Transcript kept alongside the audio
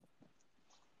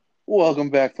Welcome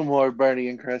back to more Bernie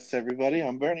and Chris, everybody.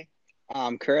 I'm Bernie.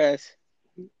 Chris.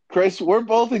 Chris, we're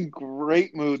both in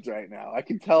great moods right now. I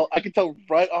can tell. I can tell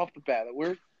right off the bat that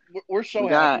we're so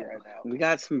We happy got right now. we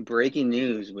got some breaking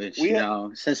news, which, We,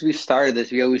 since we started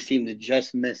this, we always seem to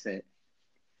just miss it.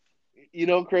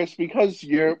 Chris, because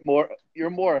you're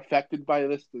more affected by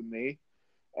this than me.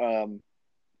 Um,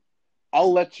 I'll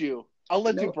You let you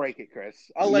know, break it, Chris.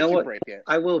 I'll you know let you what? break it.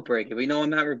 I will break it. We know I'm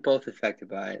not we're both affected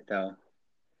by it though.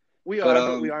 We But are,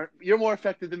 but we aren't. You're more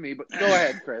affected than me. But go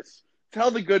ahead, Chris.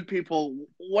 Tell the good people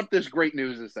what this great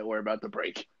news is that we're about to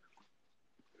break.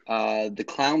 the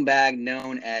clown bag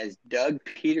known as Doug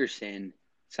Peterson,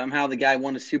 somehow the guy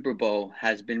won a Super Bowl,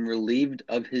 has been relieved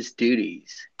of his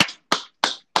duties.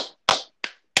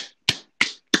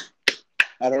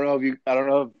 I don't know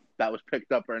if that was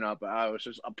picked up or not, but I was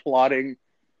just applauding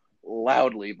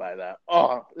loudly by that.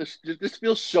 Oh, this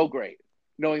feels so great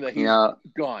knowing that You he's know,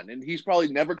 gone and he's probably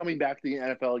never coming back to the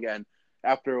NFL again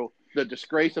after the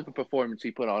disgrace of the performance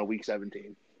he put on Week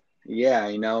 17. yeah,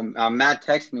 Matt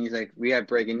texted me. He's like, "We have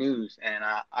breaking news," and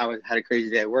had a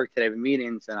crazy day at work today with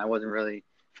meetings, and I wasn't really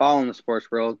following the sports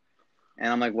world. And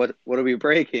I'm like, what are we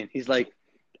breaking? He's like,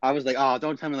 I was like, oh,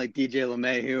 don't tell me like DJ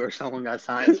LeMahieu or someone got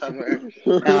signed somewhere.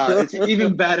 It's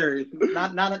even better.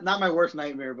 Not my worst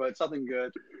nightmare, but something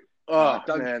good. Oh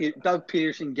man, Doug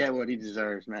Peterson get what he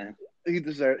deserves, man. he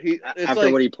deserves. He it's After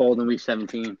like what he pulled in Week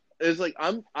 17. it's like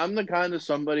I'm the kind of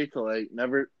somebody to like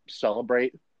never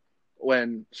celebrate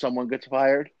when someone gets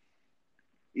fired,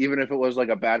 even if it was like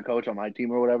a bad coach on my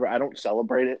team or whatever. I don't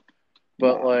celebrate it.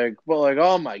 No, But like,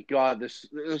 oh my god,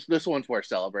 this one's worth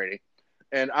celebrating.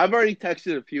 And I've already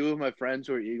texted a few of my friends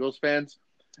who are Eagles fans,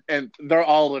 and they're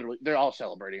all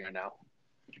celebrating right now.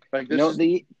 Like this is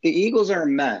the Eagles are a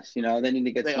mess. They need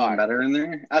to get they someone are. better in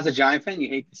there. As a Giant fan, you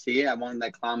hate to see it. I wanted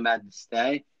that clown bad to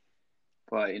stay,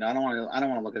 but I don't want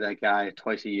to look at that guy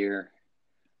twice a year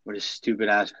with his stupid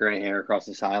ass gray hair across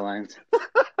the sidelines.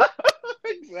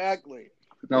 Exactly.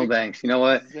 No thanks. You know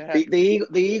what? Exactly.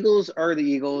 The Eagles are the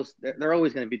Eagles. They're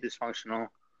always going to be dysfunctional.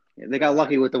 They They got are.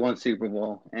 lucky with the one Super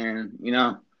Bowl, and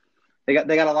they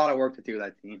got a lot of work to do.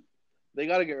 That team. They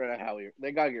got to get rid of Howie.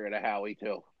 They got to get rid of Howie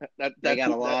too. They That's got a who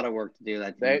that lot of work to do.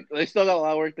 That team. they still got a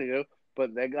lot of work to do,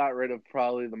 but they got rid of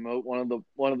probably one of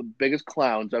the biggest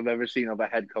clowns I've ever seen of a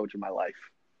head coach in my life.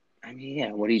 I mean,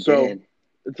 yeah, what he So did.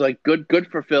 it's like good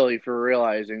for Philly for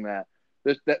realizing that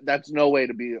that's no way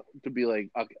to be like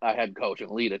a head coach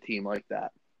and lead a team like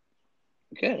that.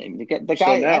 Good. The So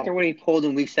guy now, after what he pulled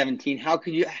in Week 17. How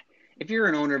could you, if you're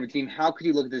an owner of a team, how could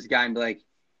you look at this guy and be like,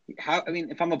 how? I mean,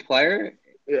 if I'm a player,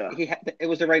 yeah, it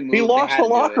was the right he move. They lost had the to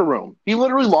do locker it. room. He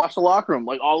literally lost the locker room.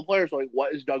 Like all the players were like,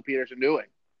 "What is Doug Peterson doing?"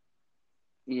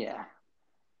 Yeah.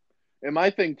 And my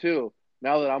thing too,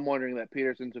 now that I'm wondering that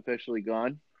Peterson's officially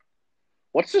gone,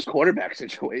 what's this quarterback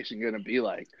situation going to be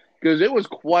like? Because it was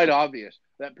quite obvious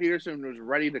that Peterson was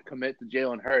ready to commit to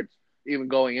Jalen Hurts even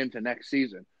going into next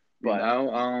season. You But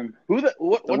know, who the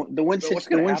what's the going to win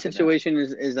happen now? situation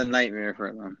is a nightmare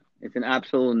for them. It's an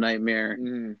absolute nightmare.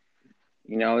 Mm,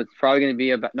 It's probably going to be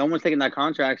about no one's taking that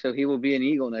contract, so he will be an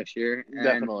Eagle next year, and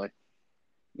definitely.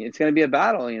 it's going to be a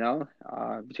battle.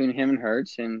 Between him and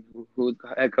Hurts, and who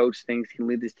head coach thinks can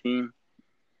lead this team.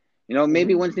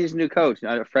 Maybe Mm-hmm. once he's a new coach,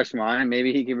 a fresh mind,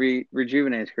 maybe he can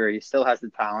rejuvenate his career. He still has the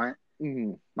talent.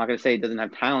 Mm-hmm. I'm not going to say he doesn't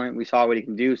have talent. We saw what he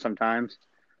can do sometimes,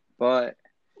 but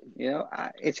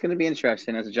it's going to be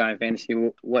interesting as a Giant fan to see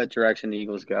what direction the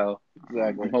Eagles go. I'm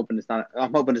Exactly. hoping it's not.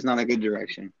 I'm hoping it's not a good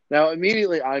direction. Now,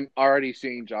 immediately, I'm already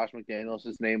seeing Josh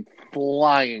McDaniels' name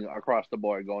flying across the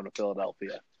board going to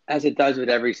Philadelphia. As it does with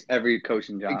every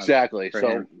coaching job Exactly. for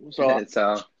him. So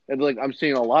So and like I'm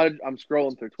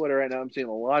scrolling through Twitter right now. I'm seeing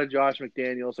a lot of Josh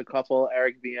McDaniels, a couple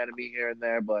Eric Bieniemy here and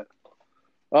there, but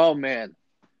oh man,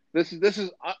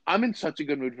 I'm in such a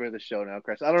good mood for this show now,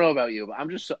 Chris. I don't know about you, but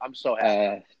I'm so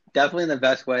happy. uh, definitely in the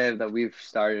best way that we've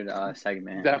started a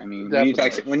segment. I mean,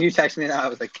 Definitely. when you texted me that, I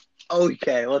was like,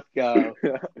 okay, let's go.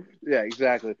 Yeah,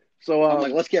 exactly. So I'm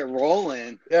like, let's get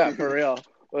rolling. yeah, for real.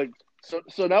 Like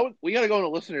so now we got to go into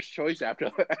listener's choice after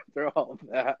after all of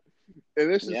that.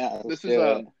 And Yeah, let's do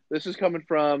it. this is coming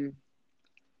from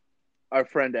our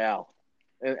friend Al.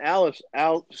 And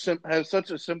has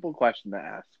such a simple question to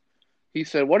ask. He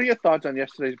said, "What are your thoughts on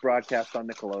yesterday's broadcast on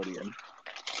Nickelodeon?"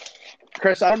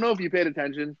 Chris, I don't know if you paid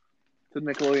attention to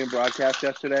the Nickelodeon broadcast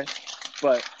yesterday,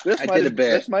 but I did a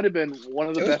bit. this might have been one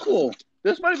of the It was best. cool.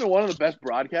 This might have been one of the best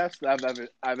broadcasts that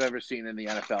I've ever seen in the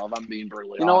NFL. If I'm being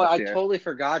brutally You know what? honest I here. totally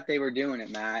forgot they were doing it,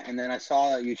 Matt. And then I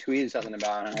saw that you tweeted something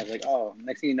about it, and I was like, oh,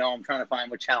 next thing you know, I'm trying to find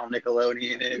what channel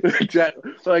Nickelodeon is.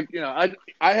 Exactly. Like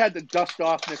I had to dust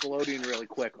off Nickelodeon really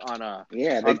quick on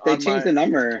Yeah, on they on changed my the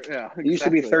number. yeah It used to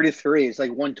be exactly. 33. It's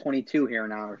like 122 here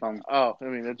now or something. Oh, I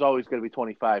mean, it's always going to be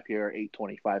 25 here,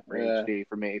 825 for Yeah. HD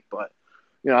for me. But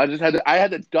I had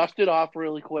to dust it off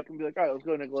really quick and be like, all right, let's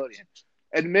go to Nickelodeon.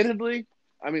 Admittedly,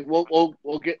 I mean, we'll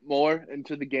get more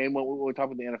into the game when we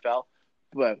talk about the NFL.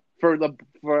 But for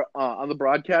on the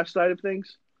broadcast side of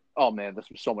things, oh man, this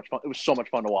was so much fun. It was so much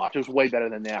fun to watch. It was way better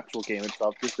than the actual game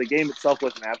itself. Because the game itself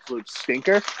was an absolute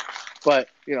stinker. But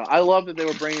I love that they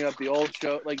were bringing up the old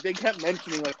show. Like they kept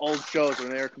mentioning like old shows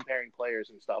when they were comparing players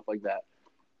and stuff like that.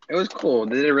 It was cool.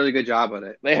 They did a really good job with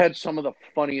it. They had some of the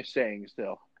funniest sayings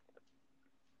too.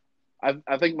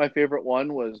 I think my favorite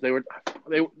one was they were talking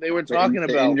The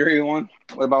about injury one.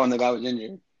 What about when the guy was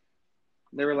injured?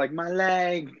 They were like, my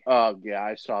leg. oh yeah,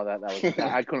 I saw that. That was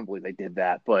I couldn't believe they did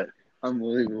that, but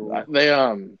Unbelievable. they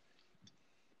I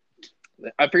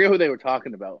forget who they were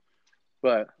talking about,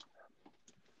 but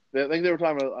I think they were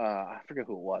talking about I forget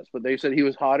who it was, but they said he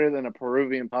was hotter than a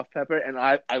Peruvian puff pepper, and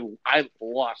I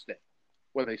lost it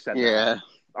when they said that. Yeah.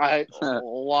 I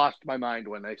lost my mind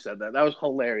when they said that. That was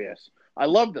hilarious. I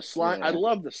love the slime. Yeah. I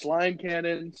love the slime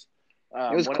cannons.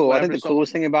 It was cool. I think the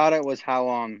coolest thing about it was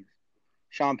how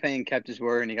Sean Payne kept his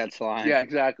word and he got slime. Yeah,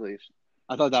 exactly.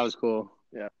 I thought that was cool.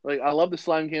 Yeah, like I love the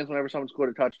slime cans whenever someone scored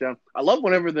a touchdown. I love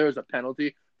whenever there was a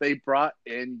penalty. They brought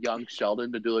in young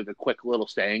Sheldon to do like a quick little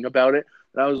saying about it,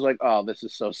 and I was like, "Oh, this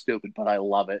is so stupid," but I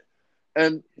love it.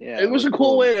 And Yeah, it was a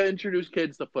cool way to introduce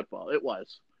kids to football. It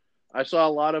was. I saw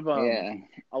a lot of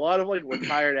like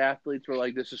retired athletes were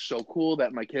like, "This is so cool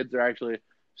that my kids are actually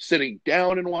sitting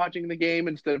down and watching the game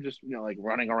instead of just like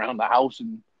running around the house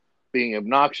and being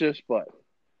obnoxious." But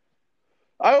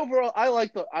I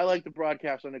like the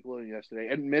broadcast on Nickelodeon yesterday.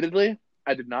 Admittedly,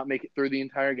 I did not make it through the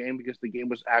entire game because the game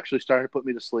was actually starting to put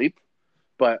me to sleep.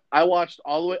 But I watched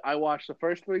all the way. I watched the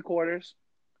first three quarters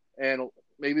and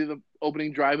maybe the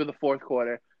opening drive of the fourth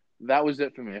quarter. That was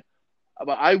it for me.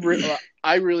 But I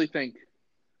really think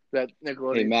that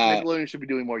Nickelodeon should be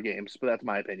doing more games. But that's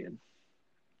my opinion.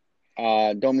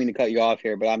 Don't mean to cut you off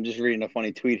here, but I'm just reading a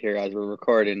funny tweet here as we're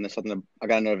recording. I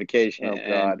got a notification. Oh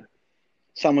God!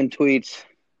 Someone tweets.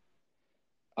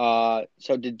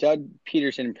 So did Doug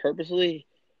Peterson purposely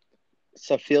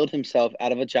field himself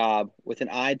out of a job with an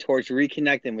eye towards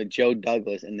reconnecting with Joe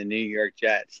Douglas and the New York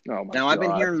Jets? Oh my now, God. I've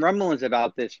been hearing rumblings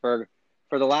about this for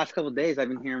the last couple of days. I've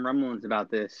been hearing rumblings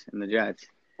about this in the Jets.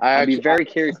 I'd be very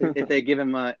curious if they give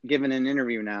him an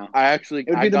interview now. It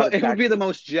would be the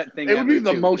most Jet thing. It would be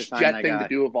the most Jet thing to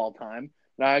do of all time.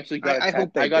 And I actually got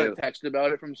a text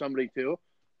about it from somebody too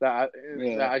that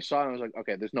I saw and I was like,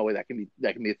 okay, there's no way that can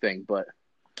be a thing. But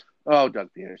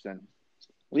Doug Peterson.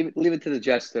 Leave it to the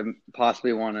Jets to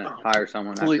possibly want to hire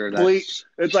someone after that.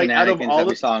 It's like out of all that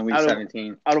we saw in Week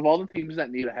 17. Out of all the teams that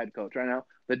need a head coach right now,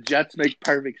 the Jets make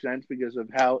perfect sense because of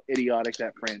how idiotic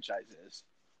that franchise is.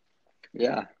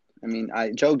 Yeah, I mean,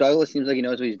 Joe Douglas seems like he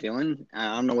knows what he's doing.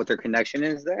 I don't know what their connection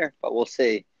is there, but we'll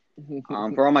see.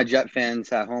 For all my Jet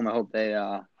fans at home, I hope they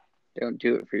don't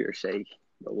do it for your sake,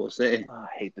 but we'll see. I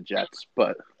hate the Jets,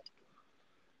 but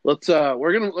let's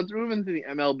move into the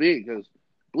MLB because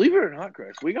believe it or not,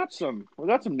 Chris, we got some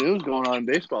news going on in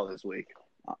baseball this week.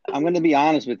 I'm going to be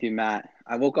honest with you, Matt.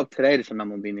 I woke up today to some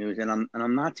MLB news, and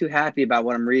I'm not too happy about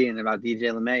what I'm reading about DJ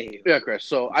LeMahieu. Yeah, Chris.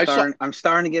 So I'm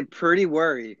starting to get pretty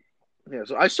worried. Yeah,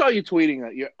 so I saw you tweeting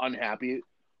that you're unhappy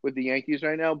with the Yankees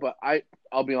right now, but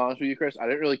I'll be honest with you, Chris. I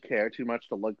didn't really care too much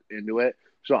to look into it,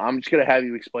 so I'm just gonna have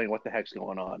you explain what the heck's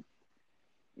going on.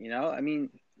 I mean,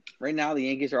 right now the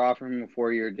Yankees are offering him a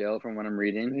 4-year deal, from what I'm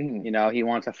reading. He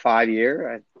wants a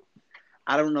 5-year.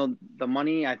 I don't know the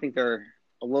money. I think they're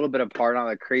a little bit apart, not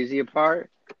like crazy apart.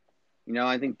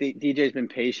 I think DJ's been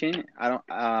patient. I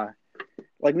don't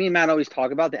like me and Matt always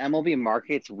talk about the MLB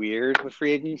market's weird with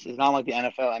free agents. It's not like the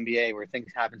NFL, NBA where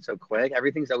things happen so quick.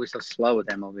 Everything's always so slow with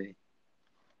MLB.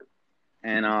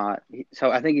 And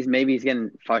so I think he's getting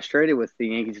frustrated with the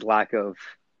Yankees' lack of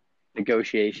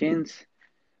negotiations.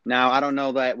 Now, I don't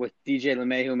know that with DJ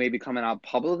LeMahieu maybe coming out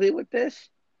publicly with this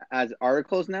as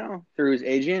articles now through his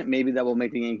agent, maybe that will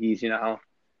make the Yankees,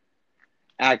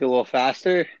 act a little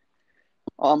faster.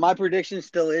 My prediction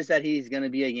still is that he's going to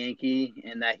be a Yankee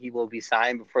and that he will be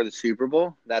signed before the Super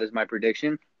Bowl. That is my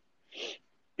prediction.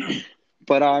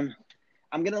 But I'm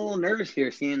getting a little nervous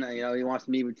here, seeing that he wants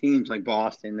to meet with teams like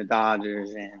Boston, the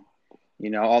Dodgers,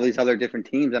 and all these other different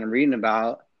teams that I'm reading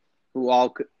about. Who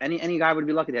all any guy would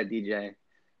be lucky to have DJ.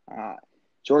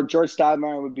 George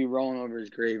Steinbrenner would be rolling over his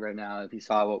grave right now if he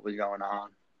saw what was going on.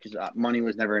 Because money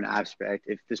was never an aspect.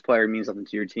 If this player means something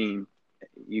to your team,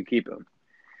 you keep him.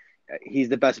 He's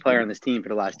the best player on this team for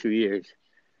the last 2 years.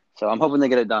 So I'm hoping they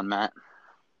get it done, Matt.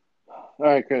 All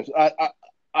right, Chris.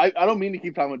 I don't mean to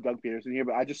keep talking about Doug Peterson here,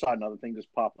 but I just saw another thing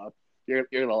just pop up. You're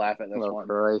gonna laugh at this Oh, one.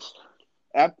 Christ.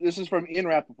 This is from Ian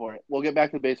Rappaport. We'll get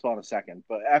back to baseball in a second,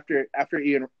 but after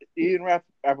Ian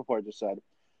Rappaport just said,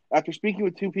 after speaking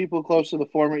with two people close to the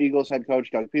former Eagles head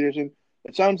coach Doug Peterson,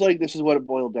 it sounds like this is what it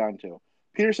boiled down to.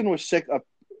 Peterson was sick of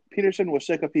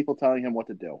people telling him what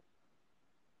to do.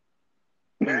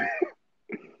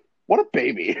 What a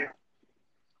baby!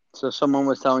 So someone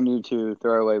was telling you to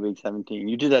throw away Week 17.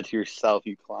 You did that to yourself,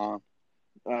 you clown.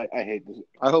 I hate this.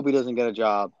 I hope he doesn't get a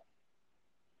job.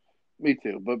 Me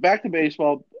too. But back to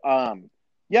baseball.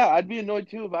 Yeah, I'd be annoyed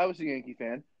too if I was a Yankee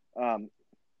fan.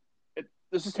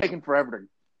 This is taking forever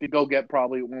to go get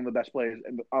probably one of the best players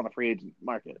on the free agent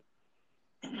market.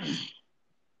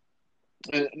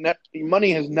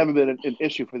 Money has never been an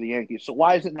issue for the Yankees. So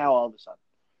why is it now all of a sudden?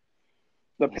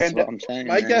 That's what I'm saying.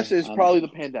 My guess is probably the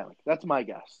pandemic. That's my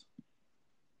guess.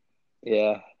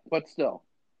 Yeah. But still,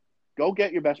 go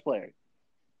get your best player.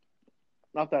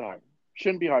 Not that hard.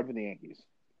 Shouldn't be hard for the Yankees.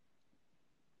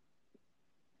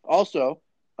 Also,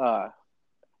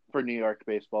 for New York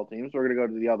baseball teams, we're going to go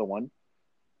to the other one.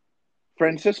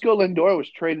 Francisco Lindor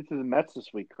was traded to the Mets this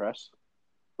week, Chris,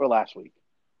 or last week.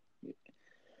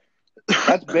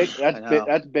 That's big.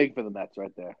 That's big for the Mets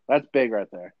right there. That's big right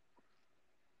there.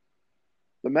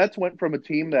 The Mets went from a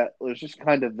team that was just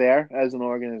kind of there as an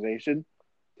organization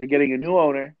to getting a new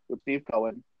owner with Steve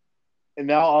Cohen, and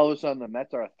now all of a sudden the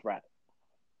Mets are a threat.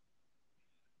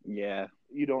 Yeah.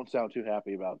 You don't sound too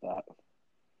happy about that.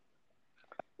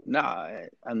 No,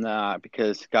 I'm not,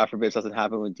 because God forbid something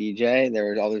happened with DJ.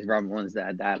 There was all these rumblings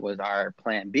that was our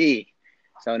plan B.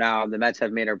 So now the Mets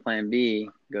have made our plan B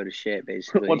go to shit,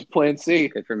 basically. What's plan C?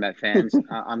 Good for Met fans.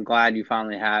 I'm glad you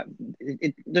finally have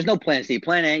there's no plan C.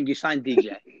 Plan A, you signed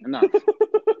DJ. Enough.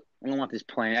 I don't want this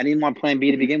plan. I didn't want plan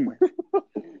B to begin with.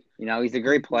 He's a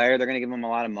great player. They're going to give him a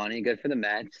lot of money. Good for the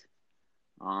Mets.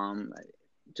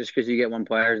 Just because you get one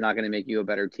player is not going to make you a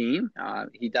better team.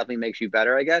 He definitely makes you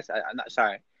better, I guess. I'm not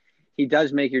sorry. He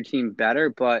does make your team better,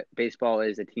 but baseball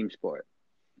is a team sport.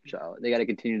 So they got to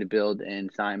continue to build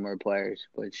and sign more players,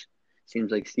 which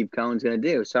seems like Steve Cohen's going to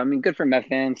do. So, good for Met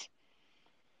fans.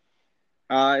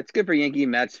 It's good for Yankee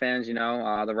Mets fans,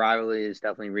 the rivalry is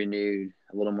definitely renewed.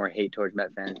 A little more hate towards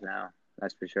Met fans now.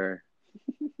 That's for sure.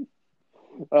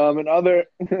 About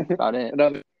it.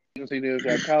 Another agency news,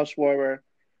 Kyle Schwarber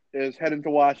is heading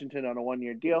to Washington on a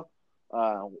 1-year deal.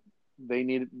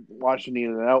 Washington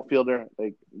needed an outfielder.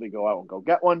 They go out and go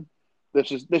get one.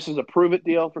 This is a prove it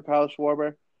deal for Kyle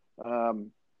Schwarber.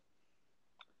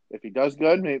 If he does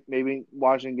good, maybe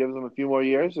Washington gives him a few more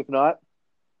years. If not,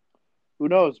 who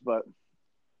knows? But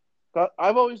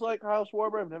I've always liked Kyle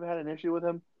Schwarber. I've never had an issue with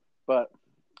him. But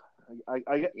I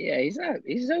get. Yeah, he's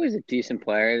always a decent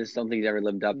player. I just don't think he's ever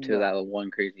lived up to that one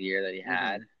crazy year that he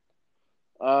had.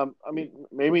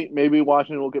 Maybe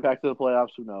Washington will get back to the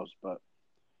playoffs. Who knows? But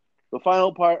the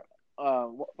final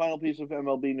piece of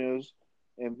MLB news,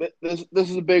 and this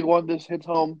is a big one. This hits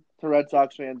home to Red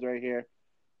Sox fans right here.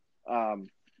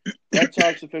 Red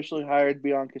Sox officially hired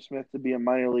Bianca Smith to be a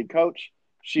minor league coach.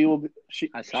 She will be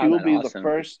the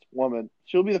first woman.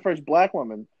 She'll be the first Black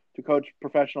woman to coach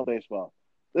professional baseball.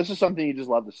 This is something you just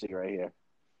love to see right here.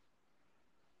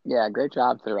 Yeah, great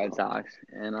job to the Red Sox,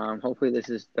 and hopefully this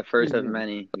is the first of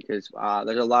many, because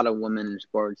there's a lot of women in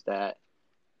sports that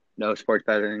know sports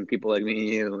better than people like me and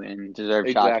you, and deserve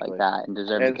shots like that, and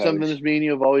deserve. And something that me and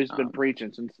you have always been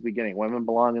preaching since the beginning: women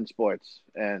belong in sports,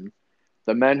 and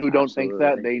the men who don't think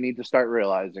that, they need to start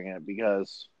realizing it,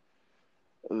 because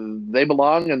they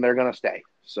belong and they're gonna stay.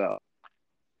 So,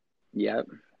 yep.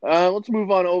 Let's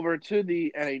move on over to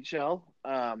the NHL.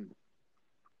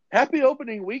 Happy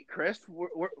opening week, Chris.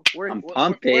 I'm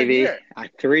pumped, baby.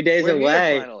 3 days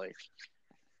away. Finally.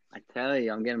 I tell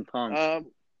you, I'm getting pumped.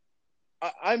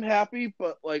 I'm happy,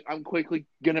 but I'm quickly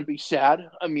gonna be sad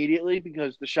immediately,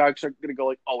 because the Sharks are gonna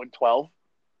go 0-12,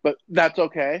 but that's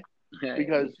okay,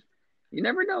 because you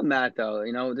never know, Matt. Though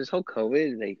this whole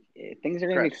COVID, things are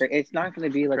gonna be crazy. It's not gonna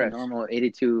be like a normal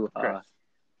 82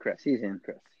 season.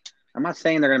 Chris. I'm not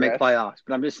saying they're gonna make playoffs,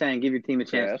 but I'm just saying give your team a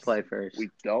chance to play first. We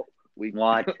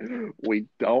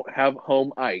don't have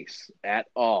home ice at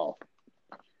all.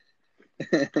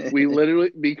 We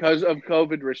literally, because of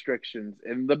COVID restrictions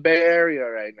in the Bay Area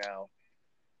right now,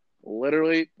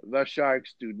 literally the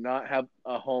Sharks do not have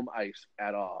a home ice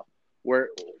at all.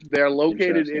 They're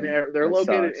located in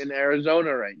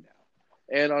Arizona right now,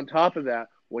 And on top of that,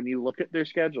 when you look at their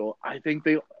schedule, I think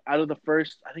out of the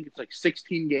first, I think it's like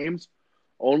 16 games,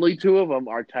 only 2 of them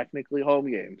are technically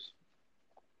home games.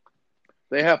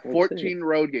 They have We'll see. 14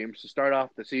 road games to start off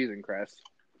the season, Chris.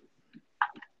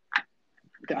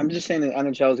 I'm just saying the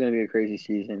NHL is going to be a crazy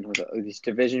season with these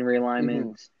division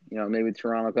realignments. Maybe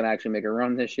Toronto can actually make a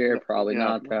run this year. Probably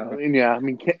not, though. I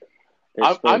mean,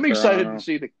 I'm excited to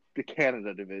see the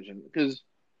Canada division because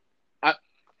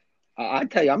I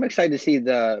tell you, I'm excited to see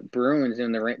the Bruins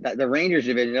and the Rangers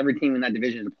division. Every team in that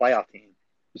division is a playoff team,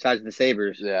 besides the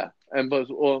Sabres. Yeah, and plus,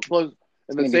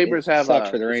 and the Sabres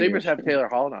have Taylor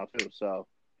Hall now too. So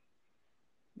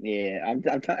yeah,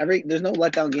 there's no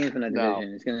letdown games in that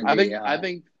division. It's gonna be. I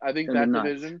think that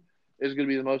division is going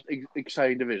to be the most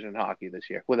exciting division in hockey this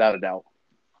year, without a doubt.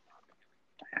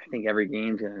 I think every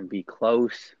game's going to be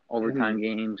close, overtime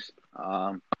games.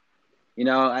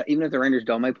 Even if the Rangers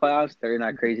don't make playoffs, they're in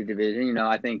that crazy division.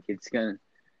 I think it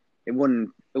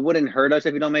wouldn't hurt us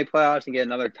if we don't make playoffs and get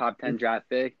another top 10 draft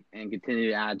pick and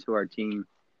continue to add to our team.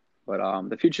 But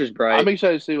the future's bright. I'm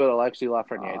excited to see what Alexis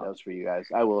Lafreniere does for you guys.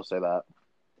 I will say that.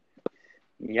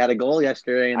 He had a goal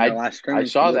yesterday in the last scrimmage. I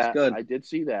saw that. Good. I did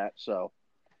see that. So,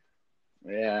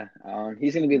 yeah,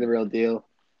 he's going to be the real deal.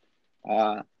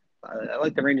 I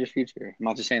like the Rangers' future. I'm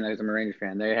not just saying that because I'm a Rangers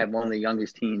fan. They have one of the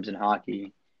youngest teams in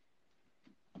hockey.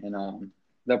 And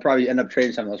they'll probably end up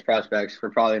trading some of those prospects for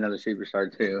probably another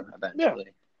superstar, too, eventually.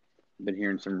 Yeah. I've been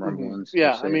hearing some rumblings.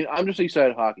 Yeah, I mean, I'm just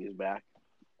excited hockey is back.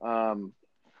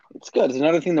 It's good. It's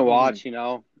another thing to watch,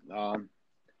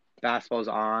 Basketball's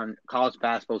on. College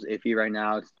basketball's iffy right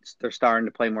now. They're starting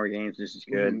to play more games. This is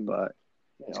good, but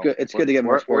it's good. It's good to get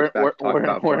more sports back to talk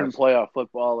about. We're in playoff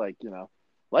football.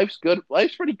 Life's good.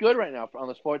 Life's pretty good right now on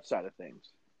the sports side of things.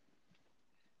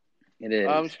 It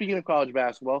is. Speaking of college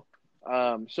basketball,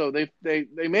 so they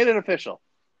made it official.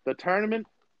 The tournament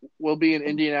will be in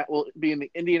the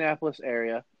Indianapolis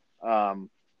area,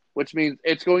 which means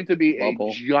it's going to be a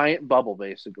giant bubble,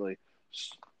 basically.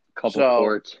 Couple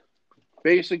courts.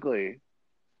 Basically,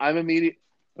 They'll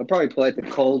probably play at the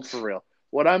Colts. For real.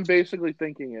 What I'm basically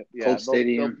thinking is, Colts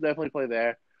Stadium. They'll definitely play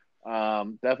there.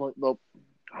 Definitely,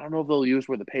 I don't know if they'll use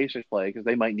where the Pacers play because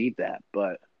they might need that,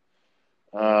 but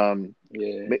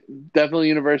definitely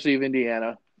University of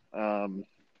Indiana.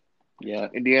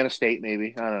 Indiana State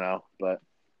maybe. I don't know, but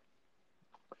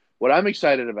what I'm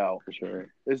excited about for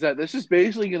sure is that this is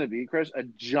basically going to be, Chris, a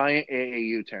giant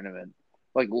AAU tournament,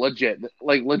 legit this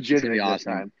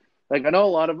awesome. time. I know a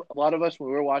lot of us when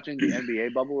we were watching the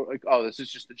NBA bubble, were like, oh, this is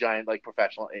just a giant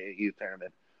professional AAU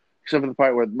tournament, except for the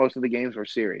part where most of the games were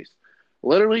series.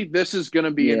 Literally, this is going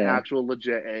to be an actual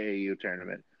legit AAU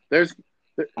tournament. There's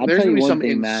going to be some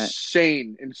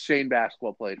insane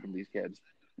basketball played from these kids.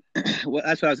 Well,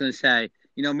 that's what I was going to say.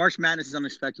 March Madness is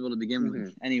unexpected to begin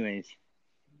with. Anyways,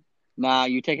 now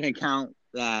you take into account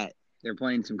that they're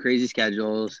playing some crazy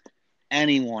schedules.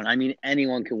 Anyone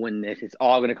can win this. It's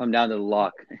all going to come down to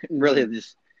luck, really,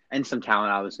 and some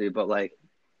talent, obviously. But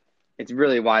it's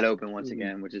really wide open once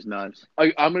again, which is nuts.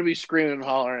 I'm going to be screaming and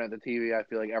hollering at the TV. I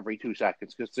feel like every 2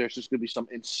 seconds because there's just going to be some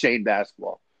insane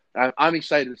basketball. I'm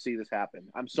excited to see this happen.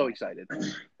 I'm so excited.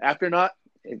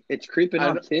 It's creeping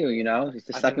up too. It's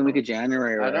the second week of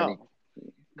January already. I know.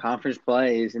 Conference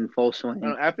play is in full swing.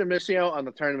 After missing out on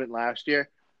the tournament last year,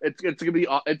 it's going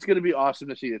to be awesome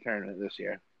to see the tournament this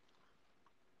year.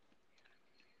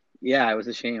 Yeah, it was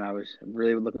a shame. I was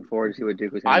really looking forward to see what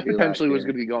Duke was going to do. I potentially was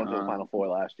going to be going to the Final Four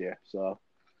last year. So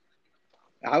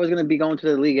I was going to be going to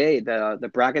the League 8. The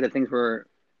bracket that things were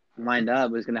lined up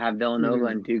was going to have Villanova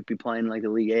and Duke be playing the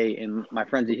League 8. And my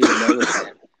friend's a huge Nova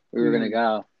fan. We were going to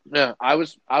go. Yeah, I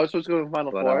was supposed to go to the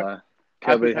Final Four.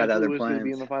 Kobe had other plans. I was going to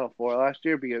be in the Final Four last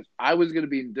year because I was going to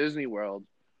be in Disney World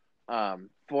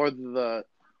for the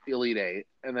Elite 8.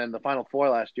 And then the Final Four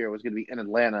last year was going to be in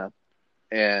Atlanta.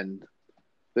 And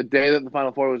the day that the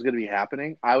Final Four was going to be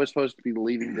happening, I was supposed to be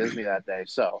leaving Disney that day.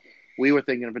 So we were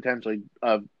thinking of potentially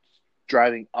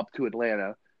driving up to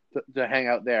Atlanta to hang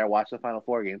out there, watch the Final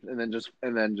Four games, and then just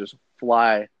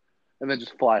fly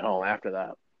home after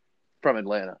that from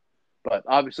Atlanta. But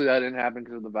obviously that didn't happen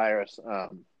because of the virus.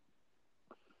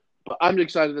 But I'm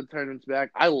excited that the tournament's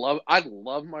back. I love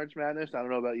March Madness. I don't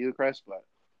know about you, Chris, but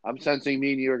I'm sensing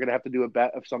me and you are going to have to do a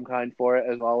bet of some kind for it,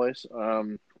 as always.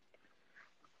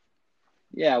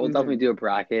 Yeah, we'll definitely do a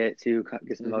bracket to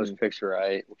get the most picks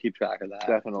right. We'll keep track of that.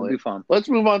 Definitely. It'll be fun. Let's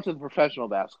move on to the professional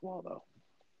basketball, though.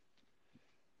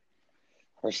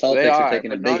 Our Celtics are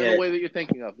taking a big hit. Not in the way that you're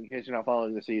thinking of, in case you're not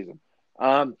following the season.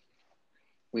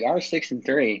 We are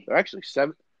 6-3. They're actually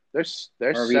 7. They're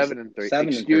 7-3.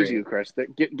 Excuse you, Chris.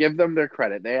 Give them their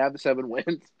credit. They have the 7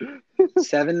 wins.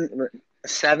 7.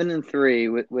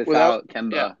 7-3 Without, without yeah,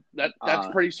 Kemba that's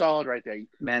pretty solid right there.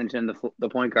 managing the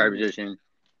point guard position.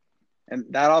 And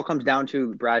that all comes down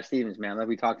to Brad Stevens, man, like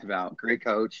we talked about. Great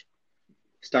coach.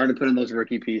 Starting to put in those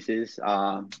rookie pieces.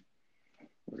 I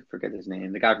forget his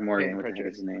name. The guy from Oregon. Peyton What the heck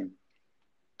Pritchard. is his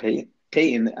name?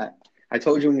 Peyton. I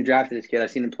told you when we drafted this kid, I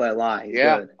seen him play a lot. He's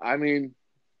Yeah, good. I mean,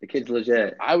 The kid's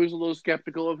legit. I was a little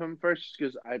skeptical of him first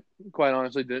because I quite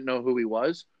honestly didn't know who he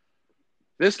was.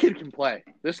 This kid can play.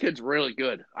 This kid's really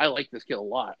good. I like this kid a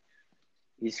lot.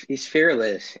 He's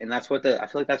fearless, and I feel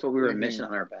like that's what we were missing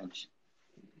on our bench.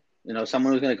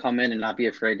 Someone who's going to come in and not be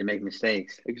afraid to make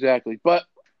mistakes. Exactly. But,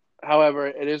 however,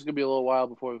 it is going to be a little while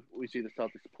before we see the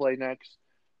Celtics play next.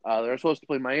 They were supposed to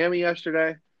play Miami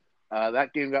yesterday.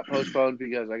 That game got postponed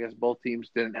because I guess both teams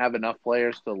didn't have enough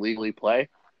players to legally play.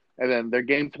 And then their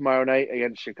game tomorrow night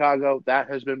against Chicago, that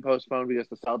has been postponed because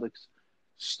the Celtics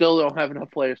still don't have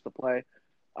enough players to play.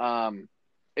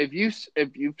 If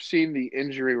you've seen the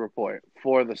injury report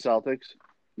for the Celtics,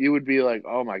 you would be like,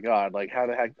 "Oh my god! Like how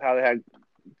the heck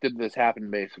did this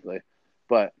happen?" Basically,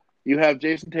 but you have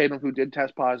Jason Tatum who did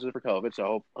test positive for COVID,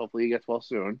 so hopefully he gets well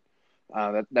soon.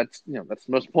 That's the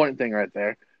most important thing right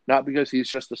there. Not because he's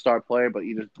just a star player, but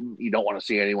you don't want to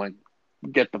see anyone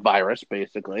get the virus,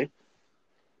 basically.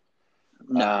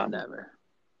 No, never.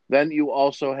 Then you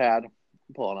also had,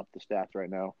 I'm pulling up the stats right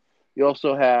now. You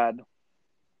also had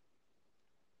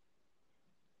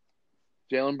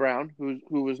Jaylen Brown,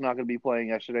 who was not going to be playing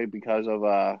yesterday because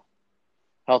of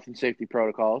health and safety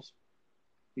protocols.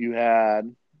 You had,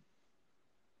 I'm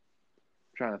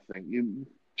trying to think,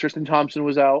 Tristan Thompson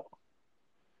was out.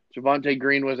 Javonte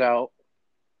Green was out.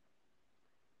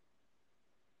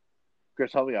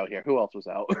 Chris, help me out here. Who else was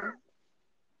out?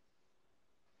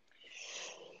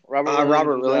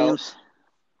 Robert Williams.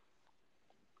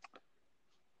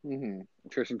 Mm-hmm.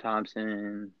 Tristan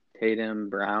Thompson, Tatum,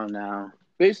 Brown now.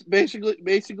 Basically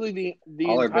the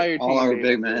entire team our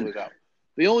big men was out.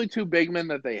 The only two big men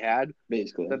that they had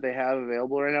that they have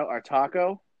available right now are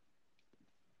Taco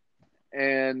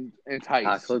and Tice.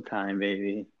 Taco time,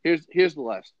 baby. Here's the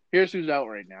list. Here's who's out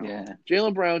right now. Yeah.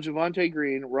 Jaylen Brown, Javonte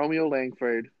Green, Romeo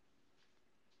Langford,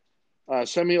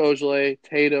 Semi Ojeleye,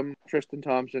 Tatum, Tristan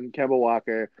Thompson, Kemba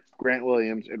Walker, Grant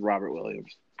Williams, and Robert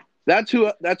Williams. That's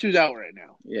who's out right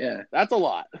now. Yeah. That's a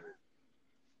lot.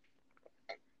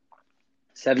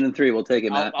 7-3, we'll take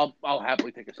it, Matt. I'll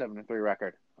happily take a 7-3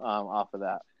 record off of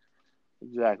that.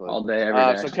 Exactly. All day, every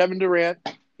day. So Kevin Durant,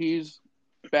 he's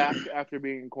back after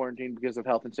being in quarantine because of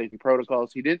health and safety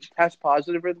protocols. He did test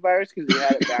positive for the virus because he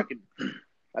had it back in,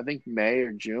 I think, May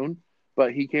or June.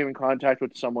 But he came in contact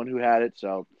with someone who had it,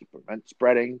 so to prevent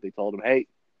spreading, they told him, hey,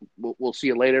 we'll see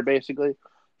you later, basically.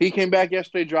 He came back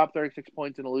yesterday, dropped 36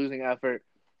 points in a losing effort.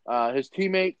 His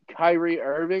teammate, Kyrie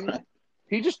Irving,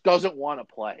 he just doesn't want to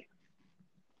play.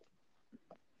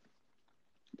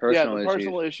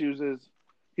 Personal issues is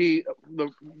the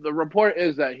report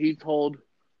is that he told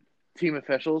team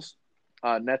officials,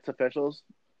 Nets officials,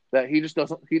 that he just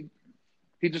doesn't want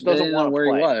to play.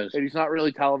 He was. And he's not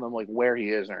really telling them like where he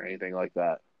is or anything like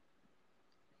that.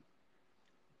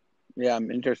 Yeah,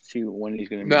 I'm interested to see when he's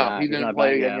going to be No, back. he didn't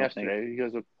play again yesterday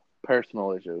because of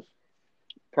personal issues.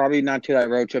 Probably not till that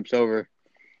road trip's over.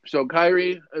 So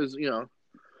Kyrie is,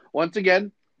 once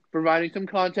again providing some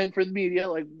content for the media.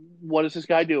 Like, what is this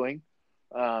guy doing?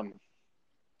 I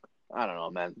don't know,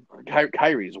 man.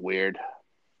 Kyrie's weird.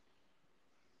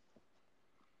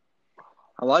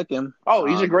 I like him. Oh,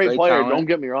 he's a great player. Talent. Don't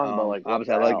get me wrong, but like,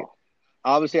 obviously, I like it.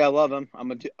 Obviously, I love him.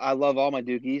 I love all my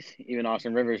Dukies, even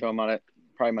Austin Rivers. I'm on it.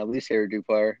 Probably my least favorite Duke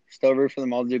player. Still root for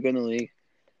them all to do good in the league,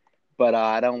 but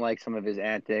I don't like some of his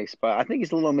antics. But I think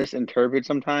he's a little misinterpreted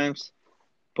sometimes.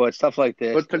 But stuff like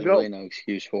this, there's really no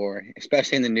excuse for,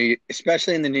 especially in the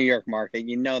New York market.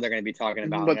 They're going to be talking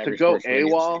about. But to go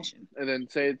AWOL and then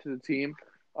say it to the team,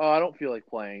 "Oh, I don't feel like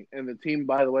playing," and the team,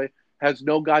 by the way, has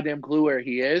no goddamn clue where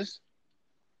he is.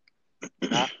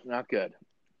 Not good.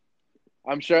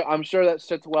 I'm sure that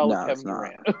sits well with Kevin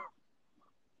Durant.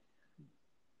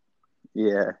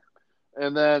 Yeah.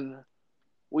 And then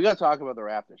we got to talk about the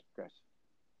Raptors, Chris.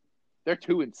 They're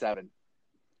 2-7.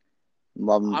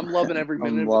 I'm loving every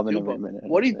minute.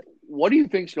 What do you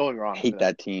think's going wrong? I hate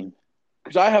that team.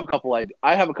 Because I have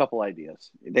a couple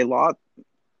ideas. They lost.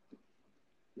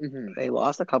 Mm-hmm. They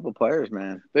lost a couple players,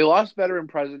 man. They lost veteran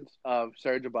presence of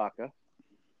Serge Ibaka.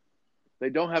 They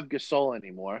don't have Gasol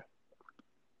anymore.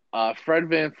 Fred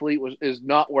VanVleet is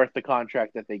not worth the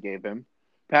contract that they gave him.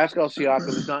 Pascal Siakam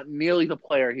is not nearly the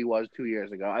player he was 2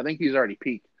 years ago. I think he's already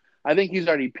peaked. I think he's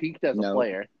already peaked as a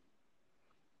player.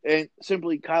 And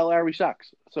simply, Kyle Lowry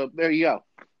sucks. So there you go.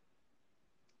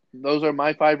 Those are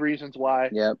my 5 reasons why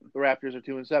Yep. the Raptors are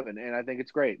 2-7, and I think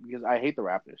it's great because I hate the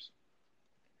Raptors.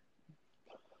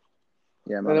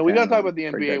 Yeah, I'm And not a then we fan got of to talk them. about the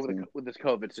Pretty NBA dead team. with this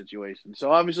COVID situation.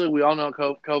 So obviously, we all know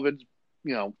COVID's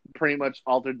pretty much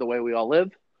altered the way we all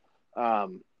live.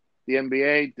 The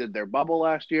NBA did their bubble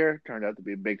last year, turned out to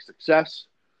be a big success.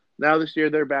 Now this year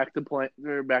they're back to play.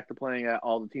 They're back to playing at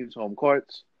all the teams' home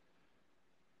courts.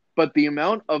 But the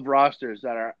amount of rosters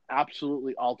that are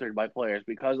absolutely altered by players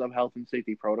because of health and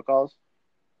safety protocols,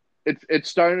 it's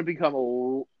starting to become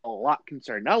a lot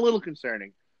concerning. Not a little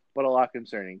concerning, but a lot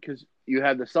concerning because you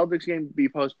had the Celtics game be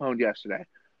postponed yesterday.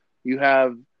 You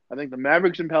have, I think, the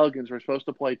Mavericks and Pelicans were supposed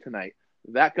to play tonight.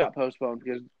 That got postponed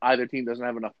because either team doesn't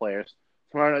have enough players.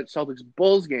 Tomorrow night, Celtics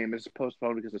Bulls game is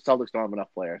postponed because the Celtics don't have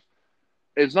enough players.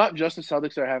 It's not just the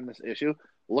Celtics that are having this issue.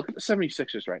 Look at the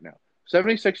 76ers right now.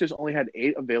 76ers only had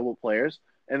 8 available players,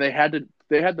 and they had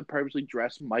to purposely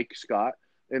dress Mike Scott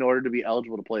in order to be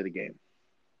eligible to play the game.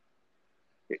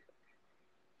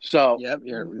 So Yep,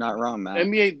 you're not wrong, Matt.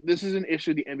 NBA, this is an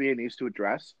issue the NBA needs to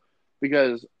address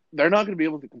because they're not going to be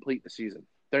able to complete the season.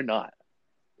 They're not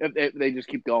if they just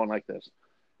keep going like this.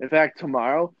 In fact,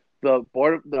 tomorrow the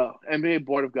NBA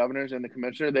Board of Governors and the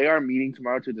Commissioner they are meeting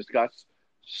tomorrow to discuss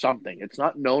something. It's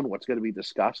not known what's going to be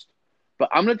discussed, but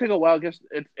I'm going to take a wild guess.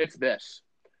 It's this,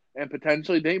 and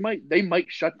potentially they might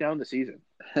shut down the season,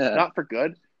 not for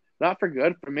good,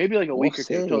 for maybe like a We'll week or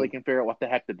two until they see. can figure out what the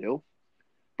heck to do.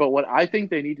 But what I think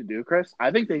they need to do, Chris, I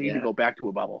think they need to Yeah. go back to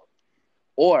a bubble,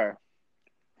 or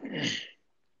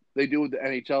they do what the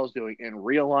NHL is doing and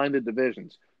realign the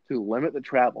divisions to limit the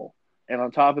travel. And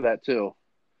on top of that, too,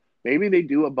 maybe they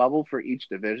do a bubble for each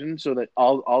division so that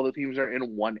all the teams are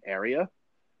in one area,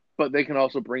 but they can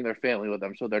also bring their family with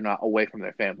them so they're not away from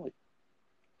their family.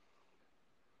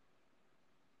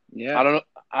 Yeah. I don't know.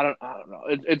 I don't know.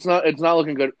 It's not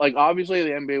looking good. Like obviously the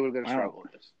NBA was going to I don't. struggle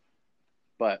with this,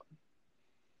 but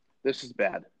this is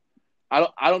bad. I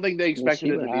don't think they We'll expected see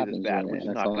it what to be this happens bad, with which it.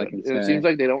 is That's not all I good. can And it seems say.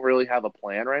 like they don't really have a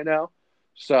plan right now.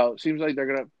 So it seems like they're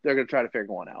gonna try to figure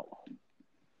one out.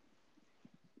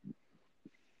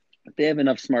 If they have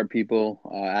enough smart people,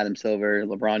 Adam Silver,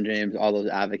 LeBron James, all those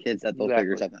advocates, that they'll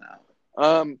figure Exactly. something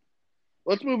out. Um,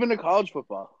 let's move into college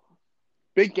football.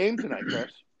 Big game tonight,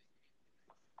 Chris.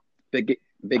 Big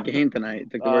game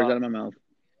tonight. Took the words out of my mouth.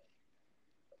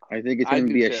 I think it's I going to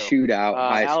do be a too. shootout,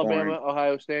 high Alabama, scoring.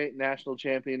 Ohio State national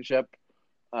championship.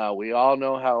 We all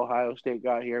know how Ohio State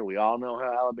got here. We all know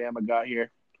how Alabama got here.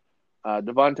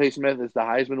 Devontae Smith is the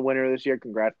Heisman winner this year.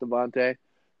 Congrats, Devontae.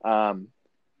 Um,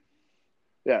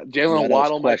 yeah, Jalen Weddle's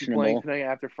Waddle might be playing questionable. tonight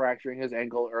after fracturing his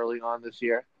ankle early on this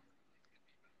year.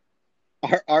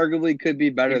 Arguably could be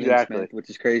better than Exactly. Smith, which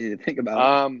is crazy to think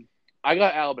about. I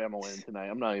got Alabama winning tonight.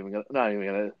 I'm not even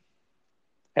gonna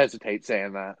hesitate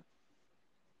saying that.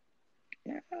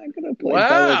 Yeah, I'm going to play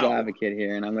devil's Wow. advocate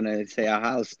here, and I'm going to say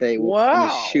Ohio State in a Wow. All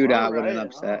shootout with an right. Oh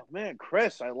upset. man,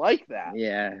 Chris, I like that.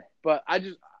 Yeah, But I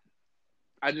just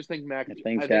think I think I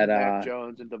think that Mac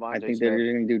Jones and I Devontae think they're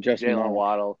Smith, going to do just Jalen enough.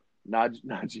 Waddle,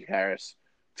 Najee Harris.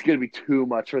 It's gonna be too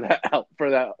much for that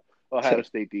Ohio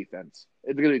State defense.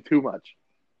 It's gonna be too much.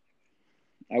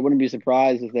 I wouldn't be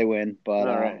surprised if they win, but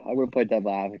All right. I would play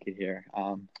devil advocate here.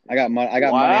 I got money. I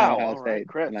got money on Wow. Ohio All right, State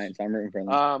Chris. tonight, so I'm rooting for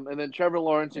them. And then Trevor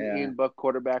Lawrence and Yeah, Ian Book,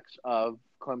 quarterbacks of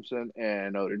Clemson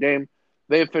and Notre Dame,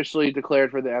 they officially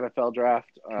declared for the NFL draft.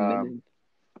 committed.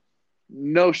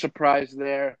 No surprise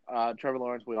there. Trevor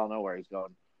Lawrence, we all know where he's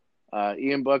going.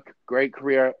 Ian Book, great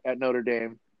career at Notre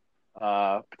Dame.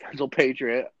 Potential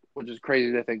Patriot, which is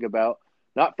crazy to think about.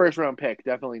 Not first round pick,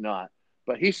 definitely not.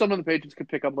 But he's someone the Patriots could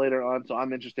pick up later on, so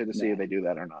I'm interested to see if they do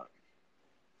that or not.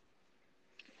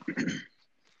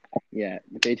 Yeah,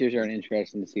 the Patriots are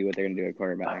interesting to see what they're going to do at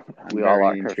quarterback. I'm We all are,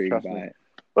 very Chris, intrigued trust by me. it.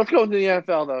 Let's go into the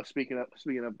NFL though. Speaking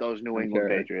of those New I'm England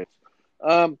sure. Patriots,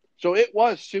 so it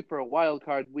was super wild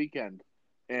card weekend,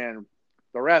 and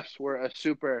the refs were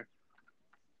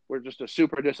just a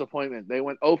super disappointment. They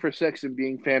went 0 for 6 in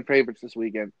being fan favorites this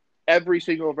weekend. Every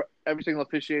single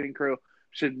officiating crew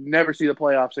should never see the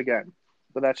playoffs again.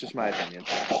 But that's just my opinion.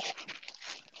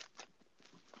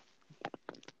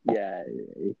 Yeah,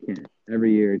 it can't.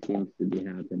 Every year it seems to be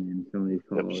happening. Some of these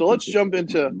calls. So let's jump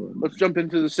into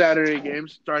the Saturday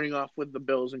games, starting off with the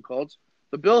Bills and Colts.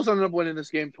 The Bills ended up winning this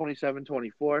game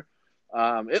 27-24.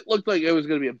 It looked like it was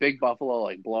going to be a big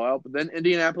Buffalo blowout, but then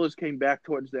Indianapolis came back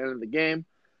towards the end of the game.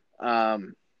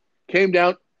 Came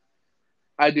down.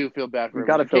 I do feel bad for You Rivers.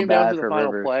 got to It feel came down bad to the for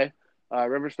final Rivers. play.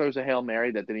 Rivers throws a Hail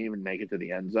Mary that didn't even make it to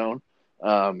the end zone.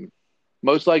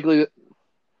 Most likely,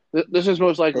 this is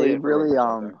most likely. They really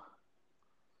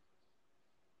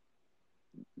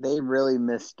they really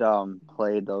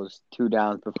played those 2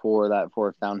 downs before that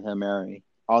fourth down Hail Mary.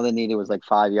 All they needed was like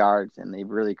 5 yards, and they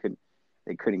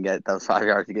couldn't get those 5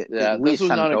 yards to get Yeah, at this least was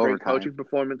send it not to a great overtime. coaching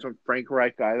performance from Frank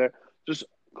Reich either. Just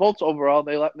Colts overall,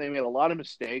 they made a lot of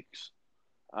mistakes.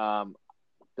 Um,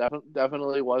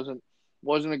 definitely wasn't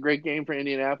a great game for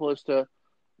Indianapolis to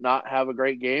not have a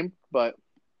great game, but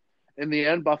in the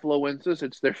end, Buffalo wins this.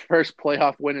 It's their first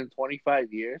playoff win in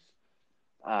 25 years,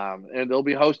 and they'll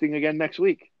be hosting again next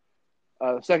week.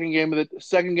 Second game of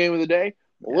the day.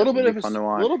 Yeah, it'll be fun to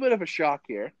watch. Little bit of a shock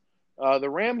here. The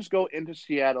Rams go into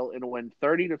Seattle and win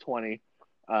 30-20.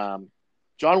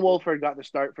 John Wolford got the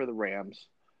start for the Rams.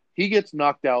 He gets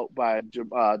knocked out by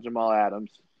Jamal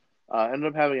Adams. Ended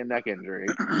up having a neck injury.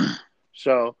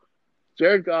 So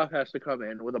Jared Goff has to come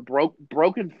in with a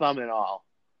broken thumb and all,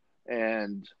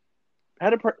 and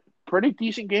had a pretty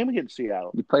decent game against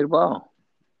Seattle. You played well.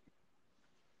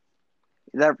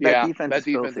 That defense is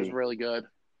filthy. Is really good.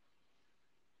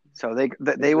 So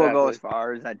they will go as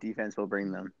far as that defense will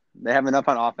bring them. They have enough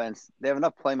on offense. They have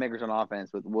enough playmakers on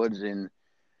offense with Woods and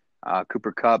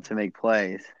Cooper Kupp to make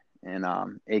plays, and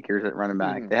Akers at running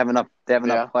back. They have enough. They have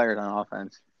enough players on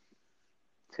offense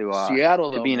to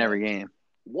Seattle to be in every game.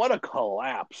 What a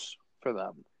collapse for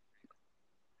them!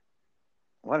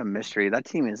 What a mystery. That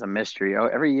team is a mystery. Oh,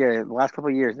 every year, the last couple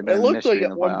of years, it looked like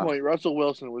at one point Russell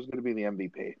Wilson was going to be the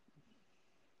MVP.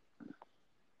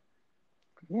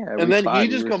 Yeah, and then he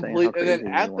just completely. And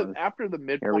then after the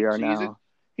midpoint season, now.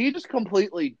 He just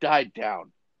completely died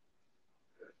down.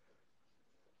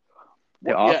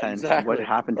 The offense. Exactly. What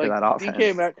happened to that offense?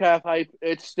 DK Metcalf hype.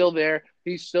 It's still there.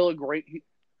 He's still a great.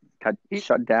 He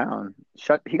shut down.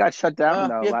 He got shut down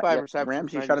though. He had 5 receptions,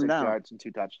 Ramsey shut him down. Yards and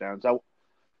 2 touchdowns.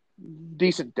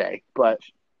 Decent day, but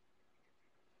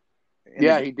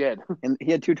he did. And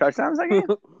he had 2 touchdowns that game.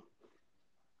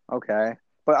 Okay,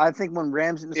 but I think when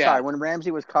Ramsey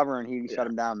was covering, he shut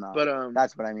him down though. But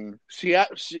that's what I mean.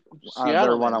 Seattle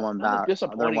their one-on-one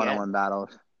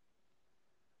battles.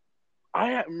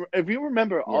 If you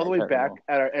remember all the way back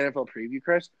at our NFL preview,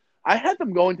 Chris, I had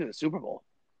them going to the Super Bowl.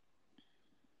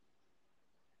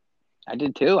 I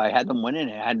did too. I had them winning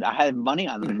it. I had money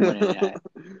on them winning it. I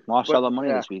lost all the money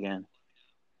this weekend.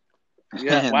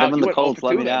 Yeah, wow. The Colts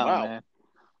let me down. Wow. Man.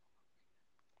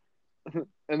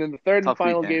 And then the third and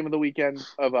final game of the weekend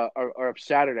or of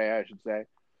Saturday, I should say,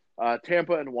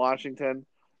 Tampa and Washington.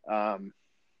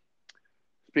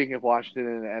 Speaking of Washington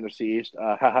and the NFC East,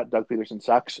 Doug Peterson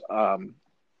sucks.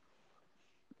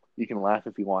 You can laugh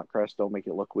if you want, Chris. Don't make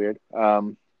it look weird.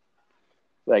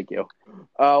 Thank you.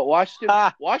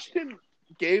 Washington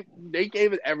gave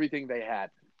it everything they had.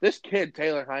 This kid,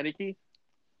 Taylor Heineke,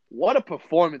 what a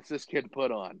performance this kid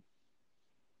put on.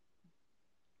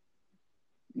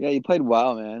 Yeah, he played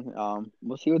well, man.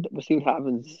 We'll see what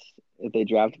happens if they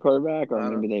draft a quarterback or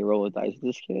maybe they roll the dice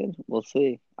with this kid. We'll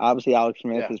see. Obviously, Alex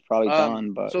Smith is probably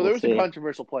done, but so there was a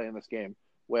controversial play in this game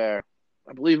where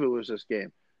I believe it was this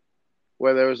game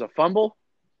where there was a fumble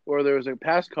or there was a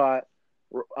pass caught,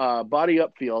 body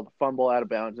upfield, fumble out of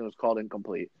bounds, and it was called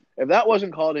incomplete. If that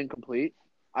wasn't called incomplete,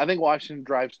 I think Washington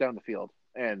drives down the field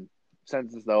and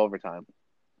sends us to overtime.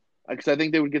 Because I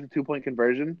think they would get the 2-point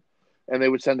conversion and they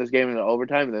would send this game into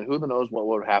overtime, and then who knows what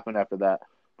would happen after that.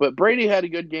 But Brady had a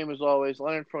good game as always.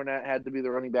 Leonard Fournette had to be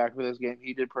the running back for this game.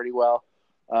 He did pretty well.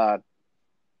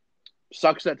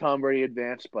 Sucks that Tom Brady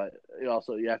advanced, but you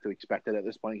have to expect it at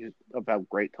this point of how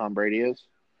great Tom Brady is.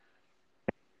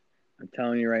 I'm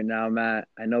telling you right now, Matt,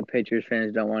 I know Patriots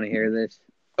fans don't want to hear this.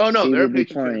 Oh, no, they're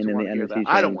Patriots fans in the NFC Championship.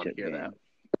 I don't want to hear that.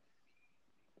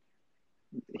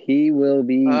 He will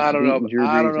be I don't know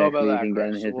about that, and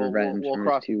getting his revenge from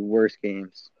his 2 worst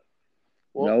games.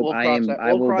 I will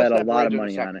bet a lot of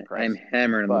money on it. I'm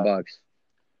hammering the Bucks.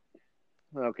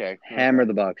 Okay. Hammer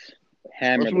the Bucks.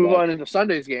 Let's move on into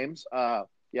Sunday's games.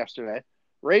 Yesterday,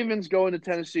 Ravens go into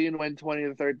Tennessee and win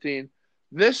 20-13.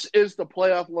 This is the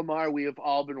playoff Lamar we have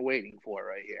all been waiting for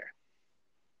right here.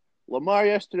 Lamar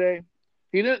yesterday,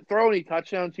 he didn't throw any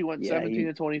touchdowns. He went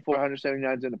 17-24, 179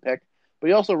 yards in a pick, but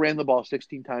he also ran the ball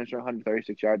 16 times for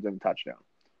 136 yards and a touchdown.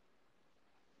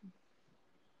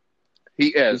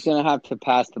 He's going to have to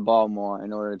pass the ball more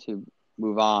in order to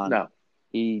move on. No.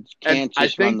 He can't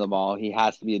just run the ball. He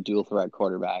has to be a dual threat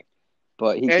quarterback.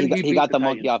 But he got the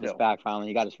monkey off his back finally.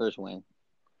 He got his first win.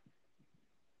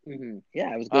 Mm-hmm.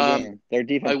 Yeah, it was a good game. Their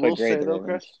defense played great. I will say, though,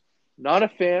 Chris, not a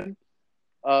fan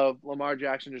of Lamar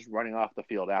Jackson just running off the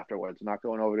field afterwards, not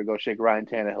going over to go shake Ryan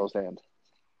Tannehill's hand.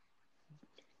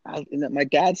 My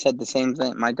dad said the same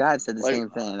thing. Same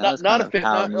thing. Not a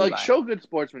fan. Show good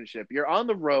sportsmanship. You're on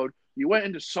the road. You went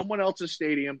into someone else's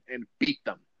stadium and beat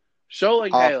them. Show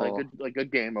like, hey, Awful. like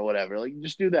good game or whatever. Like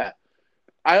just do that.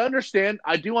 I understand.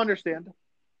 I do understand.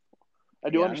 I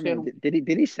do Yeah, I don't know.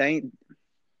 understand.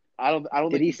 I don't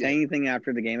Did think he he say did. anything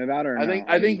after the game about it or no? I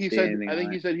I think didn't he see said anything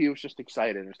on it. he was just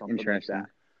excited or something like that. Interesting.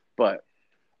 But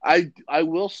I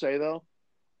will say though,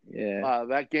 Yeah.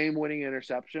 that game winning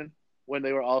interception when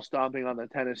they were all stomping on the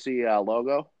Tennessee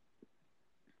logo.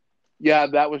 Yeah,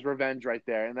 that was revenge right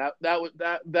there, and that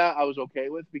I was okay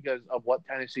with because of what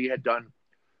Tennessee had done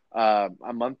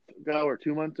a month ago or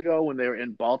 2 months ago when they were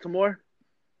in Baltimore.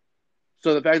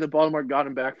 So the fact that Baltimore got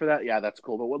him back for that, yeah, that's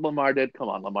cool. But what Lamar did, come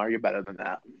on, Lamar, you're better than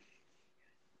that.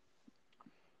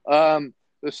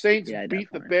 The Saints Yeah,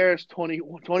 beat the definitely. Bears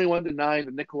 21-9,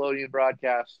 the Nickelodeon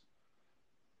broadcast.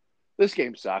 This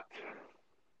game sucked.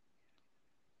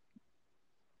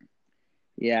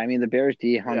 Yeah, I mean the Bears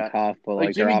D hung Yeah. tough, but Like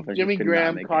like their offense just Jimmy could not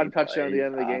Graham make caught any a touchdown at the plays.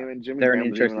 end of the game, and Jimmy They're an Graham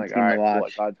was even interesting like, all team to right, cool, I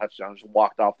watch. caught a touchdown, just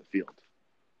walked off the field.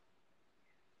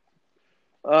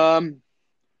 Um, and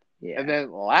Yeah.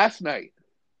 then last night,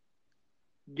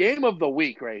 game of the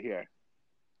week right here.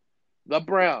 The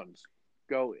Browns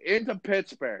go into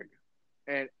Pittsburgh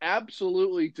and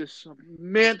absolutely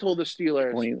dismantle the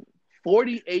Steelers 20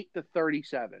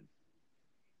 48-37.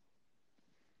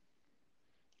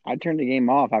 I turned the game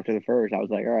off after the first. I was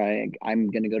like, all right,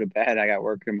 I'm gonna go to bed. I got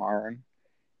work tomorrow.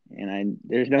 And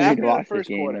there's no need to After the watch this first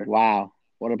game. Like, quarter, wow,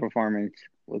 what a performance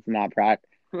with no.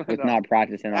 not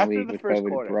practicing all After week the with first COVID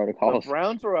quarter, the protocols.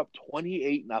 Browns were up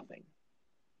 28-0. They,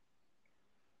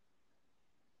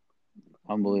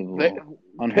 Unbelievable.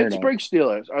 Unheard of. Pittsburgh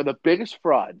Steelers are the biggest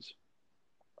frauds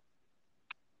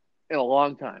in a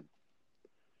long time.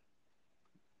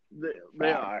 They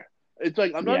Facts. are. It's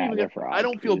like I'm not Yeah, even they're gonna. I frauds.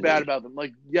 don't feel bad Easily. about them.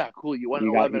 Like, yeah, cool. You went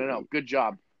You got 11-0. Good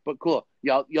job. But cool.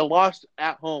 You lost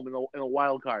at home in a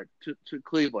wild card to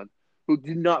Cleveland, who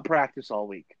did not practice all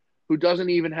week, who doesn't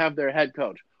even have their head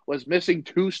coach, was missing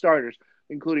two starters,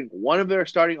 including one of their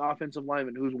starting offensive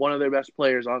linemen, who's one of their best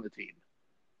players on the team.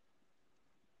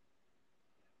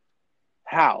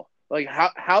 How? Like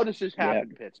how does this yeah,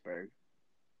 happen, Pittsburgh?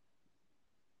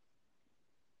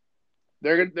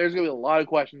 There's gonna be a lot of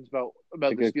questions it's a about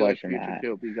the good Steelers' question, future Matt.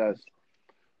 too, because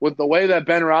with the way that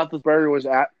Ben Roethlisberger was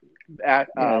Yeah,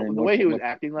 and with the way he was what's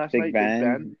acting last Big night, Big Ben,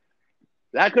 Ben?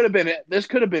 that could have been it. This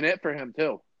could have been it for him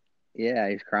too. Yeah,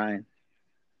 he's crying.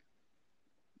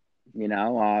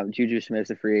 Juju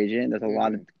Smith's a free agent. There's a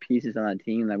lot of Mm-hmm. pieces on that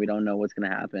team that we don't know what's gonna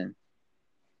happen.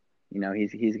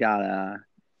 He's got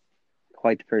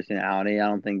quite the personality. I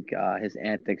don't think his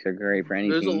antics are great for any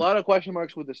There's a team. lot of question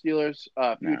marks with the Steelers'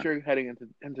 No. future heading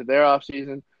into their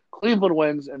offseason. Cleveland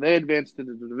wins and they advance to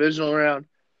the divisional round.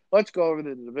 Let's go over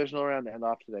the divisional round to end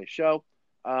off today's show.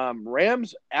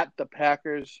 Rams at the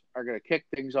Packers are going to kick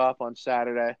things off on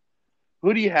Saturday.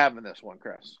 Who do you have in this one,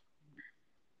 Chris?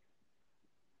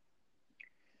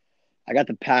 I got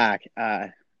the Pack.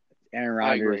 Aaron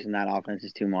I agree. Rodgers and that offense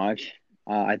is too much.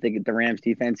 I think the Rams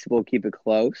defense will keep it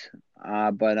close,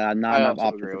 but not I enough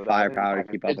also agree offensive with that. I think the firepower to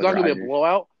Packers. keep up It's with not going to be a Rodgers.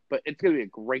 blowout, but it's going to be a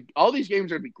great. All these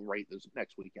games are going to be great this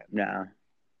next weekend. No,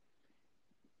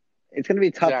 it's going to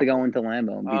be tough to go Exactly.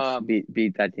 into Lambeau and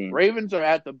beat that team. Ravens are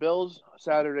at the Bills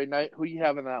Saturday night. Who do you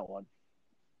have in that one?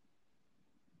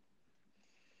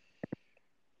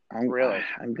 Really?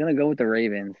 I'm going to go with the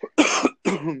Ravens.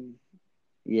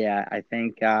 Yeah, I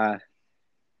think I'm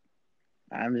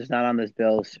just not on this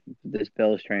Bills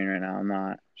train right now. I'm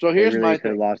not. So They here's really my could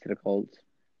have thing. lost to the Colts.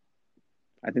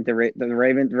 I think the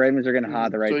Ravens are going to hot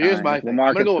at the right So time. here's my If thing. Lamar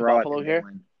I'm going can to go with throw, I Buffalo think they'll here,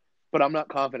 win. but I'm not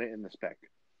confident in this pick.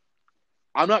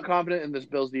 I'm not confident in this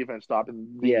Bills defense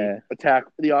stopping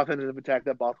the offensive attack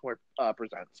that Baltimore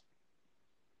presents.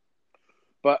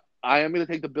 But I am going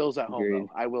to take the Bills at home, Agreed. though.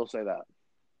 I will say that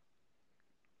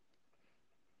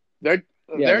Yeah,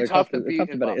 they're tough to It's beat tough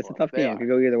to in bet. It's a Buffalo. tough They game. It are, could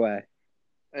go either way.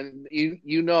 and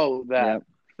you know Yep.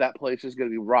 that place is going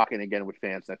to be rocking again with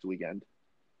fans next weekend.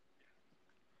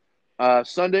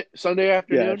 Sunday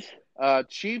afternoon, Yes.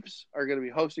 Chiefs are going to be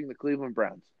hosting the Cleveland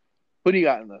Browns. Who do you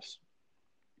got in this?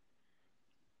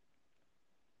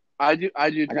 I do I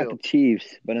got the too. Chiefs,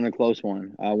 but in a close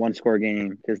one, one score game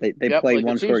because they Yep, play like the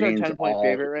one score Chiefs are a games 10-point all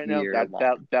favorite right now. year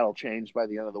long. That'll change by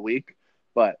the end of the week,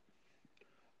 but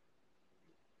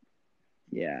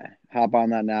Yeah, hop on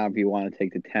that now if you want to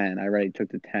take the 10. I already took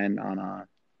the 10 on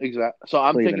exactly. So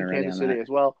I'm Cleveland taking already Kansas on City that. as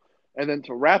well. And then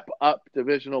to wrap up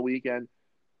divisional weekend,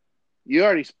 you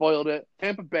already spoiled it.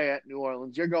 Tampa Bay at New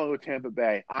Orleans. You're going with Tampa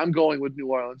Bay. I'm going with New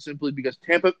Orleans simply because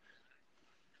Tampa.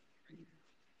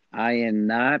 I am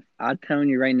not. I'm telling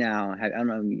you right now. I don't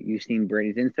know. You've seen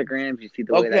Brady's Instagrams. You see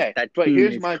the way Okay, that but team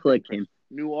here's is my thing, Chris. clicking.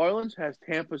 New Orleans has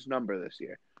Tampa's number this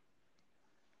year.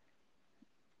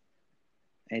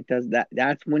 It does that.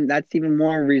 That's even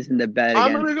more reason to bet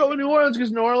I'm going to against. go with New Orleans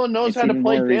because New Orleans knows It's how to even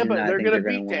play more reason Tampa, that and I they're think going they're to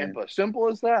going to beat win. Tampa. Simple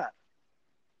as that.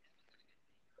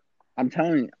 I'm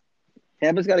telling you,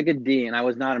 Tampa's got a good D, and I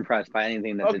was not impressed by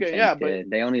anything that the Okay, Saints yeah, but did.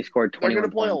 They only scored they're going to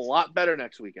 21 play a points. lot better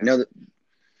next weekend. No,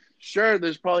 Sure,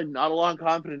 there's probably not a lot of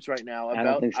confidence right now I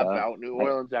don't think so. about New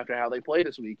Orleans after how they played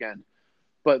this weekend.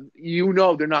 But you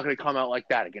know they're not going to come out like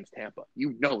that against Tampa.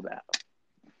 You know that.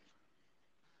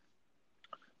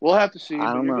 We'll have to see. I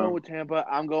But don't you're know. going with Tampa.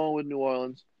 I'm going with New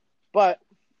Orleans. But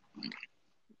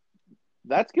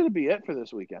that's going to be it for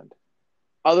this weekend.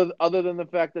 Other than the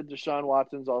fact that Deshaun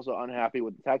Watson's also unhappy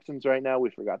with the Texans right now.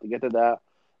 We forgot to get to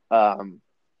that.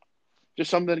 Just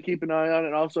something to keep an eye on,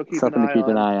 and also keep Something an to eye keep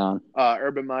an on eye on.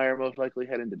 Urban Meyer most likely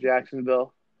heading to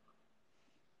Jacksonville.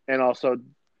 And also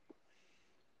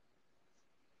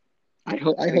I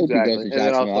hope he goes exactly. to And then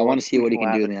Jacksonville. I also want to see we what he can can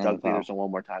laugh do in at the Doug NFL. Peterson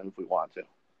one more time if we want to.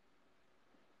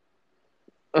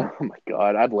 Oh my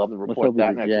God, I'd love to Let's report hope he's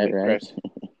that a next Jet, week, right? Chris.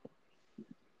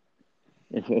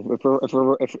 If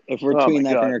we're Oh my tweeting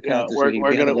that from God, our yeah, accounts this we're week,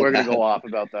 we're we have a gonna good we're gonna laugh. go off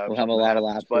about that. If We'll have a something lot of happens,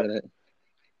 laughs but with it.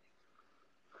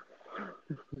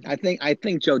 I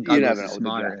think Joe you Douglas never is know with the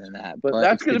smarter Jets. than that, But but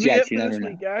that's it's the gonna be it Jets. You for never this know.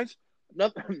 week, guys.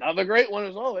 Another great one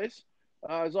as always.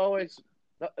 As always,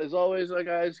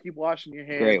 guys, keep washing your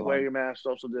hands, Great wear one. your mask,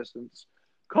 social distance,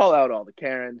 call out all the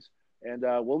Karens, and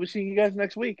we'll be seeing you guys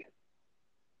next week.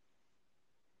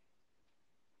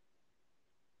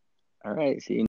 All right. See you.